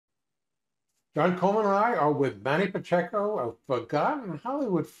John Coleman and I are with Manny Pacheco of Forgotten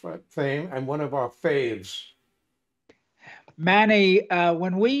Hollywood fame and one of our faves. Manny,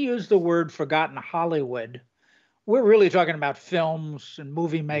 when we use the word forgotten Hollywood, we're really talking about films and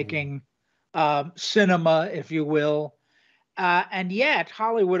movie Mhm. making, cinema, if you will. And yet,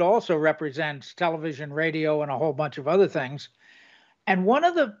 Hollywood also represents television, radio, and a whole bunch of other things. And one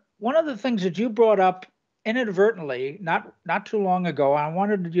of the things that you brought up inadvertently, not too long ago, I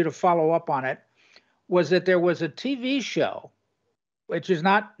wanted you to follow up on it, was that there was a TV show, which is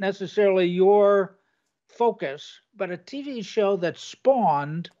not necessarily your focus, but a TV show that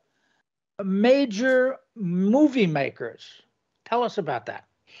spawned major movie makers. Tell us about that.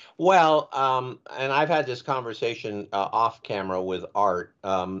 Well, and I've had this conversation off camera with Art.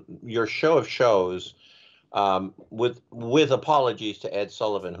 Your show of shows, with apologies to Ed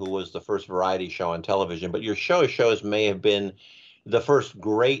Sullivan, who was the first variety show on television, but your show of shows may have been the first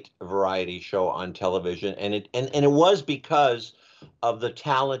great variety show on television, and it was because of the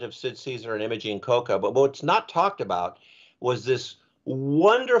talent of Sid Caesar and Imogene Coca. But what's not talked about was this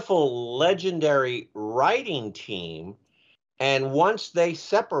wonderful, legendary writing team, and once they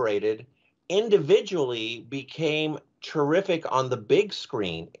separated, individually became terrific on the big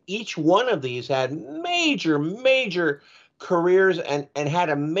screen. Each one of these had major, major careers and had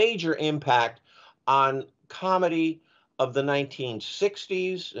a major impact on comedy of the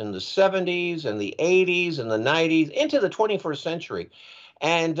 1960s and the 70s and the 80s and the 90s into the 21st century.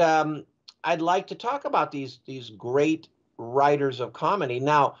 And I'd like to talk about these great writers of comedy.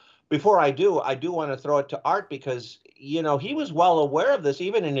 Now, before I do want to throw it to Art because he was well aware of this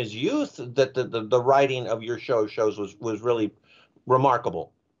even in his youth, that the writing of your shows was really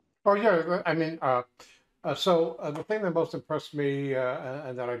remarkable. Oh yeah, I mean, the thing that most impressed me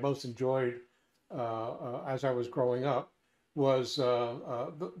and that I most enjoyed as I was growing up was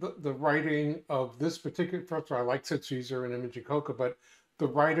the writing of this particular. First of all, I like Sid Caesar and Imogen Coca, but the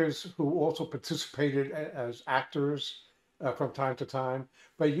writers who also participated as actors from time to time.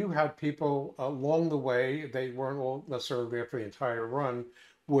 But you had people along the way; they weren't all necessarily there for the entire run.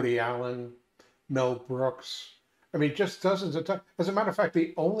 Woody Allen, Mel Brooks. I mean, just dozens of times. As a matter of fact,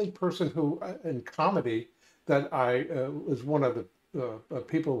 the only person who in comedy that I was one of the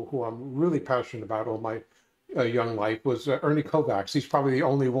people who I'm really passionate about all my young life was Ernie Kovacs. He's probably the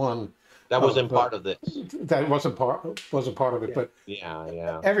only one That of wasn't part of this. that wasn't part of it. Yeah. But Yeah,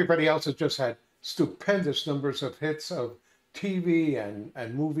 yeah. everybody else has just had stupendous numbers of hits of TV and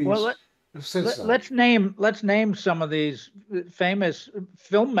Well, movies since then. let's name some of these famous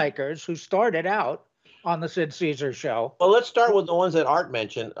filmmakers who started out on the Sid Caesar show. Well, let's start with the ones that Art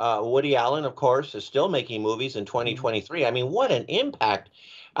mentioned. Woody Allen, of course, is still making movies in Mhm. 2023. I mean, what an impact.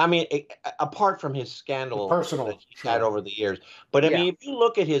 I mean, apart from his scandal that Personal, he's had sure. over the years. But I Yeah, mean, if you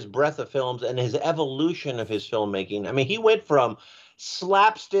look at his breadth of films and his evolution of his filmmaking, I mean, he went from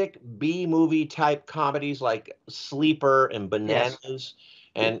slapstick B movie type comedies like Sleeper and yes, Bananas.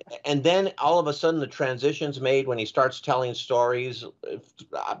 And then all of a sudden the transition's made when he starts telling stories.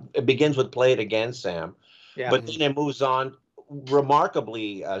 It begins with Play It Again, Sam, yeah, but Mhm. then it moves on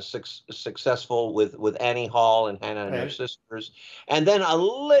remarkably successful with Annie Hall and Hannah and her And sisters, and then a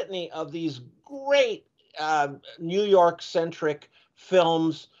litany of these great New York centric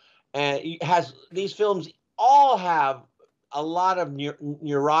films. And has these films all have a lot of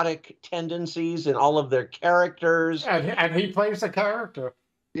neurotic tendencies in all of their characters. and he plays the character.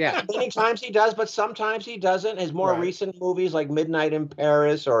 yeah, Yeah, many times he does, but sometimes he doesn't. His more Right. recent movies like Midnight in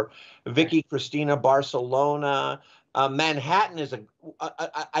Paris or right, Vicky Cristina Barcelona, Manhattan is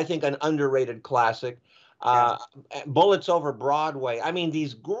I think an underrated classic. yeah. Uh, Bullets Over Broadway. I mean,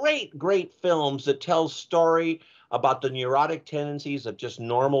 these great, great films that tell story about the neurotic tendencies of just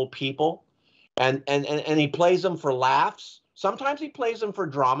normal people, and he plays them for laughs. Sometimes he plays them for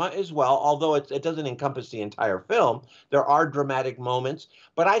drama as well, although it doesn't encompass the entire film. There are dramatic moments,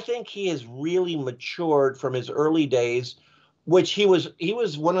 but I think he has really matured from his early days, which he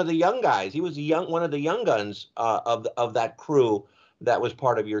was one of the young guys. He was one of the young guns of that crew that was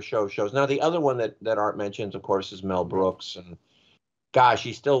part of your shows. Now the other one that Art mentions, of course, is Mel Well, Brooks, and gosh,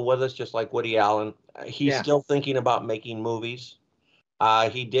 he's still with us, just like Woody Allen. He's Yeah. still thinking about making movies.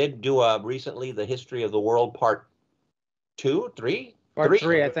 He did do recently the History of the World Part Two, Three, Part Three.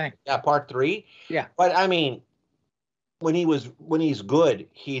 three, I think. Yeah, Part Three. Yeah. But I mean, when he's good,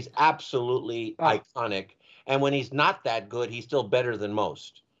 he's absolutely Oh, iconic. And when he's not that good, he's still better than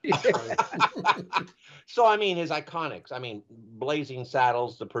most. right. So I mean, his iconics. I mean, Blazing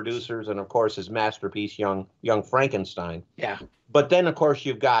Saddles, the producers, and of course his masterpiece, Young Frankenstein. yeah, But then, of course,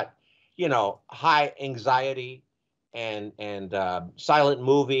 you've got High Anxiety and Silent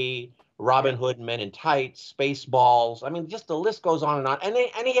Movie, Robin Hood, Men in Tights, Spaceballs. I mean, just the list goes on and on. And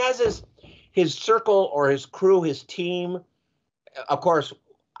he has his circle or his crew, his team. Of course,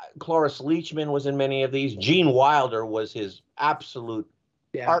 Cloris Leachman was in many of these. Gene Wilder was his absolute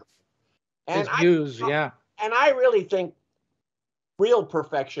partner. And his muse, And I really think real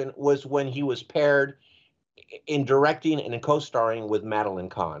perfection was when he was paired in directing and in co-starring with Madeline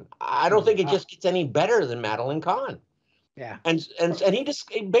Kahn. I don't think it just gets any better than Madeline Kahn. Yeah. And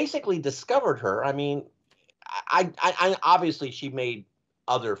he basically discovered her. I mean, I obviously she made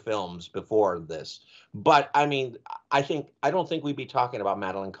other films before this, but I mean, I don't think we'd be talking about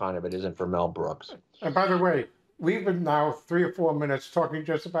Madeline Kahn if it isn't for Mel Brooks. And by the way, we've been now 3 or 4 minutes talking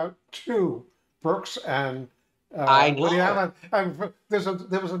just about two, Brooks and Woody Allen. And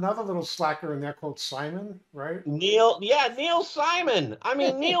there was another little slacker in there called Simon, right? Neil Simon. I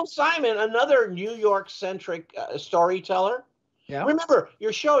mean, Neil Simon, another New York-centric storyteller. Yeah. Remember,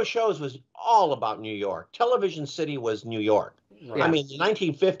 your show of shows was all about New York. Television City was New York. Right. I mean, in the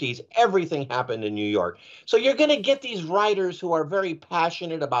 1950s, everything happened in New York. So you're going to get these writers who are very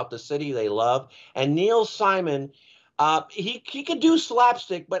passionate about the city they love. And Neil Simon, he could do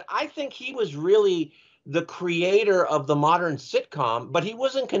slapstick, but I think he was really the creator of the modern sitcom, but he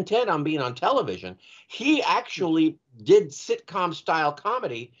wasn't content on being on television. He actually did sitcom style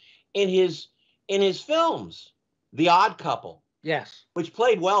comedy in his films. The Odd Couple. Yes. Which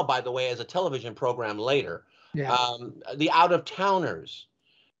played well, by the way, as a television program later. Yeah. The Out of Towners.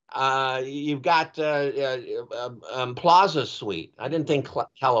 You've got Plaza Suite. I didn't think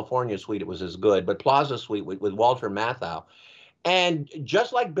California Suite was as good, but Plaza Suite with Walter Matthau. And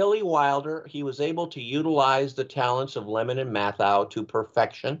just like Billy Wilder, he was able to utilize the talents of Lemon and Matthau to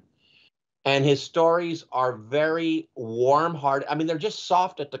perfection. And his stories are very warm-hearted. I mean, they're just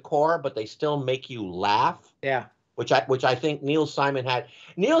soft at the core, but they still make you laugh. Yeah. Which I think Neil Simon had.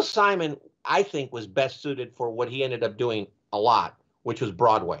 Neil Simon, I think, was best suited for what he ended up doing a lot, which was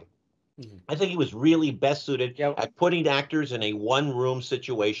Broadway. Mm-hmm. I think he was really best suited at putting actors in a one-room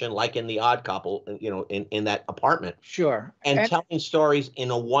situation, like in The Odd Couple, you know, in that apartment. Sure. And telling stories in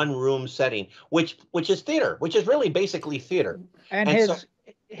a one-room setting, which is theater, which is really basically theater. And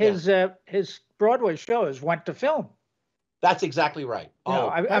his Broadway shows went to film. That's exactly right.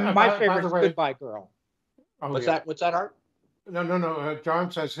 My favorite is Goodbye Girl. Oh, What's that, Art? No. John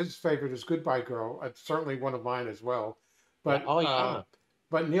says his favorite is Goodbye Girl. It's certainly one of mine as well. But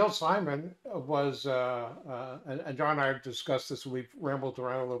but Neil Simon was, and John and I have discussed this. We've rambled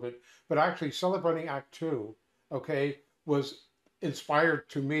around a little bit, but actually Celebrating Act Two, was inspired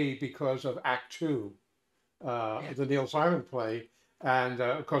to me because of Act Two, the Neil Simon play, and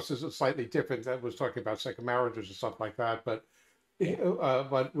of course this is slightly different. That was talking about second marriages and stuff like that, but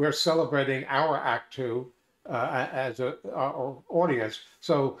we're celebrating our Act Two. As our audience.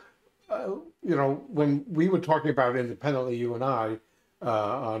 So, when we were talking about it independently, you and I,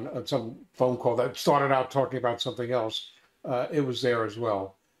 on some phone call that started out talking about something else, it was there as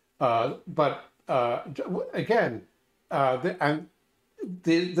well. But again,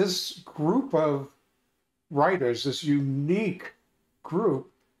 this group of writers, this unique group,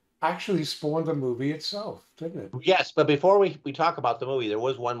 actually spawned the movie itself, didn't it? Yes, but before we talk about the movie, there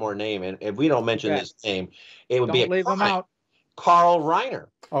was one more name, and if we don't mention this name, it would be leave him out. Carl Reiner.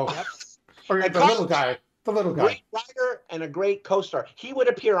 Oh, the little guy. Great writer and a great co-star. He would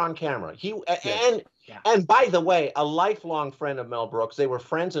appear on camera. And by the way, a lifelong friend of Mel Brooks. They were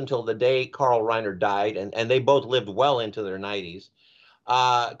friends until the day Carl Reiner died, and they both lived well into their 90s.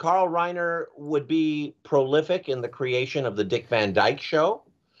 Carl Reiner would be prolific in the creation of the Dick Van Dyke Show.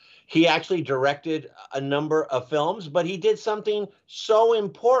 He actually directed a number of films, but he did something so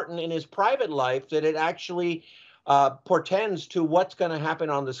important in his private life that it actually portends to what's going to happen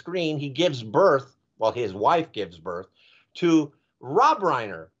on the screen. He gives birth, his wife gives birth, to Rob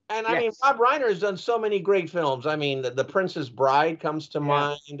Reiner. And I mean, Rob Reiner has done so many great films. I mean, The Princess Bride comes to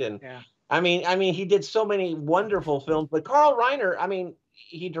mind. And I mean, he did so many wonderful films. But Carl Reiner, I mean,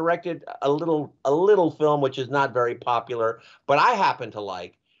 he directed a little film, which is not very popular, but I happen to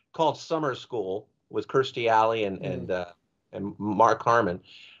like, called Summer School with Kirstie Alley and Mark Harmon,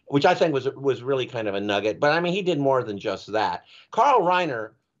 which I think was really kind of a nugget. But I mean, he did more than just that. Carl Reiner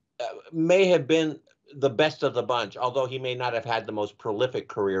may have been the best of the bunch, although he may not have had the most prolific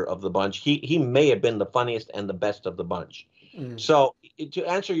career of the bunch. He may have been the funniest and the best of the bunch. So to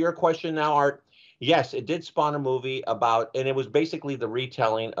answer your question now, Art, yes, it did spawn a movie about, and it was basically the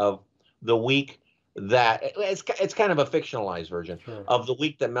retelling of the week that it's kind of a fictionalized version of the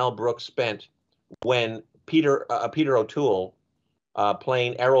week that Mel Brooks spent when Peter O'Toole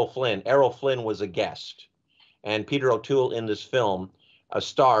playing Errol Flynn. Errol Flynn was a guest, and Peter O'Toole in this film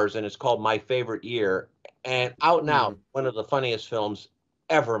stars, and it's called My Favorite Year, and out now one of the funniest films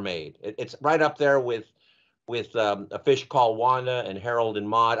ever made. It's right up there with A Fish Called Wanda and Harold and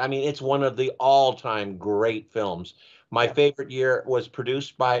Maude. I mean, it's one of the all-time great films. My Favorite Year was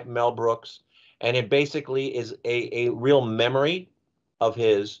produced by Mel Brooks, and it basically is a real memory of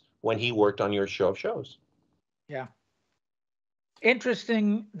his when he worked on your show of shows. Yeah.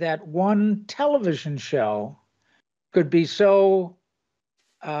 Interesting that one television show could be so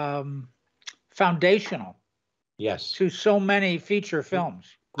foundational, yes, to so many feature films.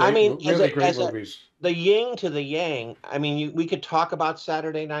 I mean, really great movies. The yin to the yang. I mean, we could talk about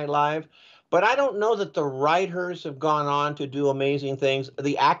Saturday Night Live, but I don't know that the writers have gone on to do amazing things.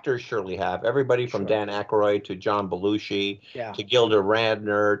 The actors surely have. Everybody from Dan Aykroyd to John Belushi to Gilda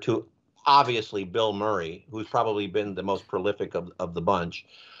Radner to obviously Bill Murray, who's probably been the most prolific of the bunch,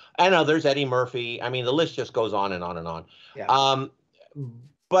 and others, Eddie Murphy. I mean, the list just goes on and on and on. Yeah.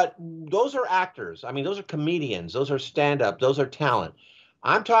 But those are actors. I mean, those are comedians. Those are stand-up. Those are talent.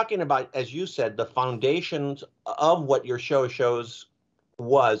 I'm talking about, as you said, the foundations of what your show shows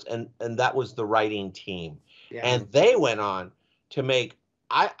was, and that was the writing team. Yeah. And they went on to make,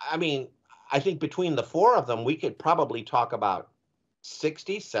 I mean, I think between the four of them, we could probably talk about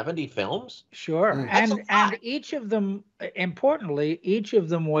 60, 70 films. Sure. And each of them, importantly, each of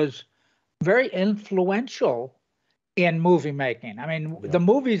them was very influential in movie making. I mean, the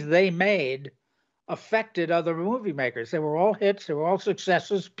movies they made affected other movie makers. They were all hits. They were all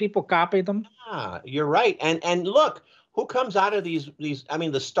successes. People copied them. Ah, you're right. And look, who comes out of these? I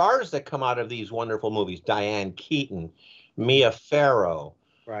mean, the stars that come out of these wonderful movies: Diane Keaton, Mia Farrow.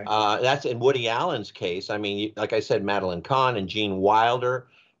 Right. That's in Woody Allen's case. I mean, like I said, Madeline Kahn and Gene Wilder.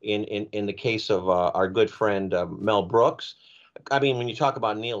 In the case of our good friend Mel Brooks. I mean, when you talk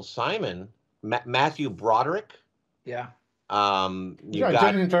about Neil Simon, Matthew Broderick. Yeah.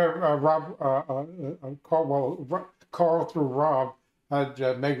 Didn't Rob Carl through Rob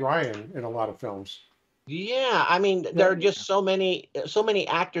had Meg Ryan in a lot of films. Yeah, I mean, there are just so many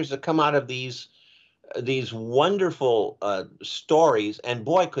actors that come out of these wonderful stories, and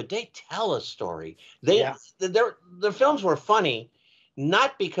boy, could they tell a story. The films were funny,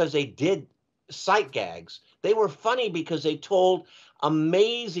 not because they did sight gags. They were funny because they told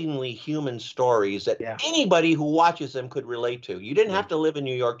amazingly human stories that anybody who watches them could relate to. You didn't have to live in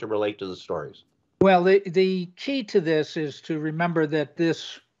New York to relate to the stories. Well, the key to this is to remember that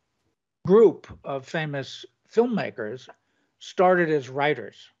this group of famous filmmakers started as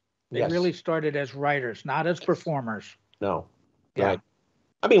writers. They really started as writers, not as performers. No. Yeah. Right.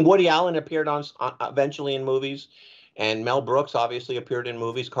 I mean, Woody Allen appeared on eventually in movies, and Mel Brooks obviously appeared in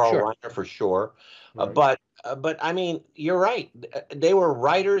movies. Carl Reiner for sure. Right. But I mean, you're right. They were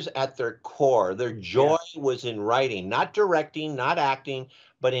writers at their core. Their joy was in writing, not directing, not acting,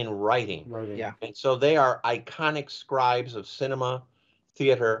 but in writing. Yeah. And so they are iconic scribes of cinema,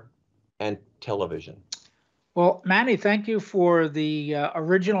 theater, and television. Well, Manny, thank you for the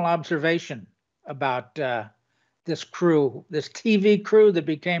original observation about this crew, this TV crew that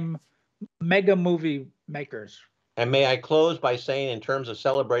became mega movie makers. And may I close by saying, in terms of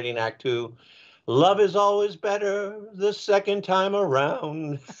celebrating Act Two, love is always better the second time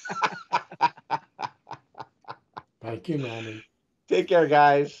around. Thank you, Manny. Take care,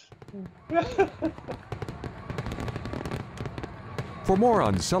 guys. For more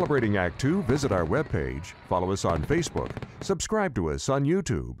on Celebrating Act Two, visit our webpage, follow us on Facebook, subscribe to us on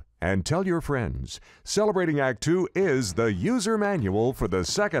YouTube, and tell your friends. Celebrating Act Two is the user manual for the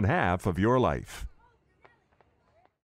second half of your life.